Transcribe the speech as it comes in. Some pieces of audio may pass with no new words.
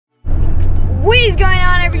What is going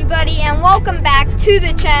on, everybody, and welcome back to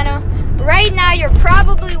the channel. Right now you're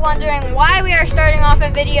probably wondering why we are starting off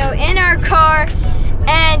a video in our car,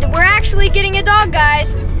 and we're actually getting a dog, guys,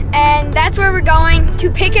 and that's where we're going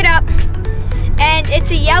to pick it up. And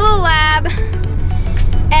it's a yellow lab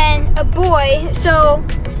and a boy, so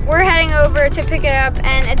we're heading over to pick it up,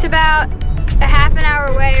 and it's about a half an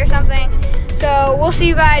hour away or something, so we'll see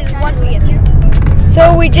you guys once we get there.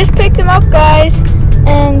 So we just picked him up, guys,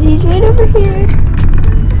 and he's right over here.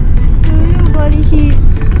 Little buddy, he's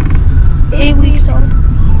 8 weeks old.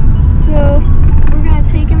 So we're gonna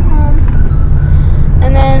take him home,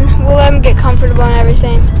 and then we'll let him get comfortable and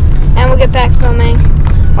everything, and we'll get back filming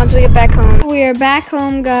once we get back home. We are back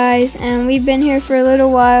home, guys, and we've been here for a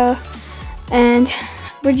little while, and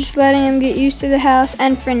we're just letting him get used to the house.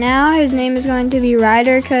 And for now, his name is going to be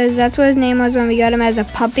Ryder, because that's what his name was when we got him as a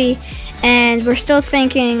puppy. And we're still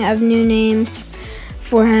thinking of new names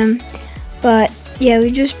for him. But yeah,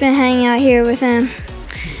 we've just been hanging out here with him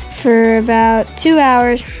for about 2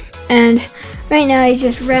 hours. And right now he's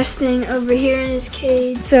just resting over here in his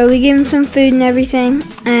cage. So we give him some food and everything,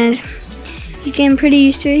 and he's getting pretty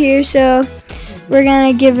used to it here. So we're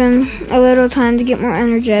gonna give him a little time to get more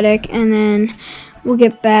energetic, and then we'll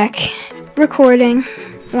get back recording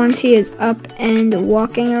once he is up and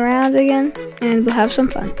walking around again, and we'll have some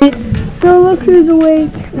fun. So look who's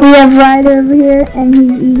awake. We have Ryder over here, and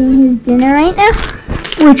he's eating his dinner right now,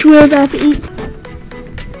 which we're about to eat.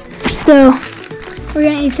 So we're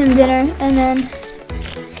gonna eat some dinner and then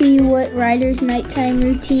see what Ryder's nighttime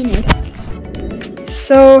routine is.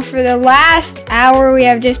 So for the last hour, we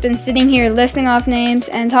have just been sitting here listing off names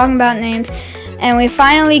and talking about names, and we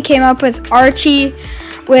finally came up with Archie,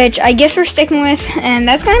 which I guess we're sticking with, and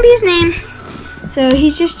that's gonna be his name. So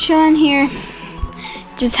he's just chilling here,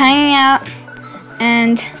 just hanging out,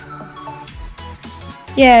 and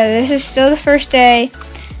yeah, this is still the first day,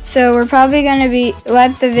 so we're probably gonna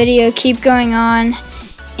let the video keep going on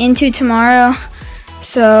into tomorrow.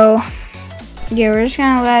 So yeah, we're just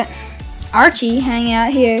gonna let Archie hang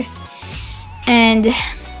out here, and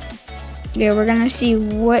yeah, we're gonna see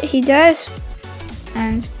what he does,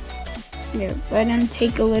 and yeah, let him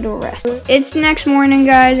take a little rest. It's next morning,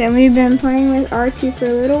 guys, and we've been playing with Archie for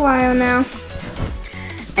a little while now,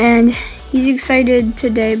 and he's excited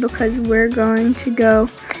today because we're going to go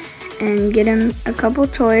and get him a couple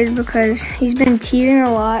toys, because he's been teething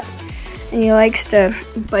a lot and he likes to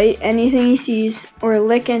bite anything he sees or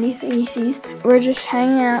lick anything he sees. We're just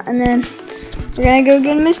hanging out, and then we're gonna go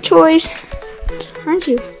get him his toys. Aren't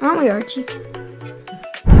we, Archie?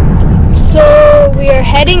 So we are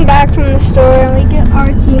heading back from the store, and we get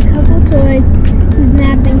Archie a couple toys. He's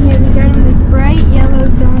napping here. We got him this bright yellow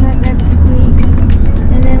donut that squeaks,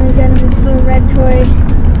 and then we got him this little red toy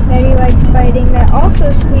that he likes biting that also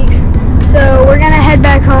squeaks. So we're gonna head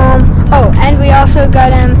back home. Oh, and we also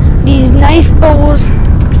got him these nice bowls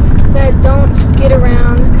that don't skid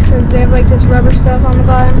around, because they have like this rubber stuff on the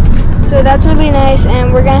bottom. So that's really nice,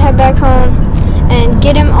 and we're gonna head back home and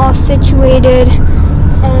get him all situated.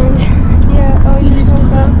 And yeah, oh, you just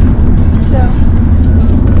woke up. So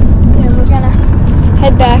yeah, we're gonna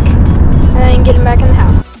head back and then get him back in the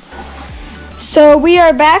house. So we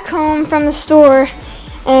are back home from the store,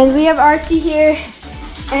 and we have Archie here,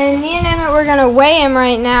 and me and Emmett, we're gonna weigh him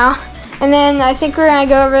right now, and then I think we're gonna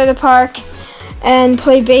go over to the park and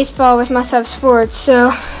play baseball with Must Have Sports.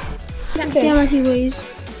 So see how much he weighs.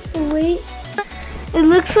 Wait, it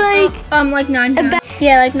looks like like 9 pounds.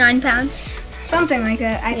 Yeah, like 9 pounds. Something like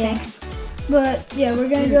that, I think. But yeah, we're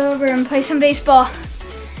gonna go over and play some baseball,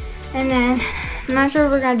 and then I'm not sure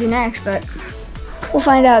what we're gonna do next, but we'll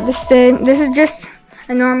find out this day. This is just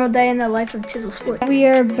a normal day in the life of Chisel Sports. We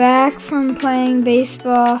are back from playing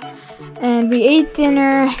baseball, and we ate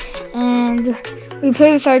dinner, and we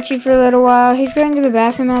played with Archie for a little while. He's going to the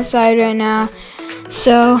bathroom outside right now.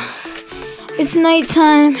 So it's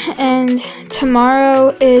nighttime, and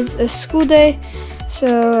tomorrow is a school day,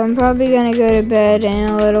 so I'm probably gonna go to bed in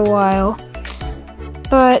a little while.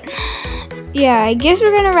 But yeah, I guess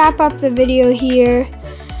we're gonna wrap up the video here.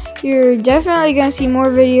 You're definitely gonna see more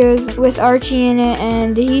videos with Archie in it,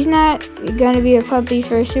 and he's not gonna be a puppy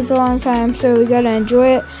for a super long time, so we gotta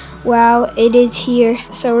enjoy it while it is here.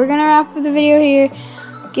 So we're gonna wrap up the video here.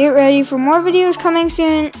 Get ready for more videos coming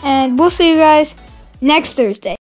soon, and we'll see you guys next Thursday.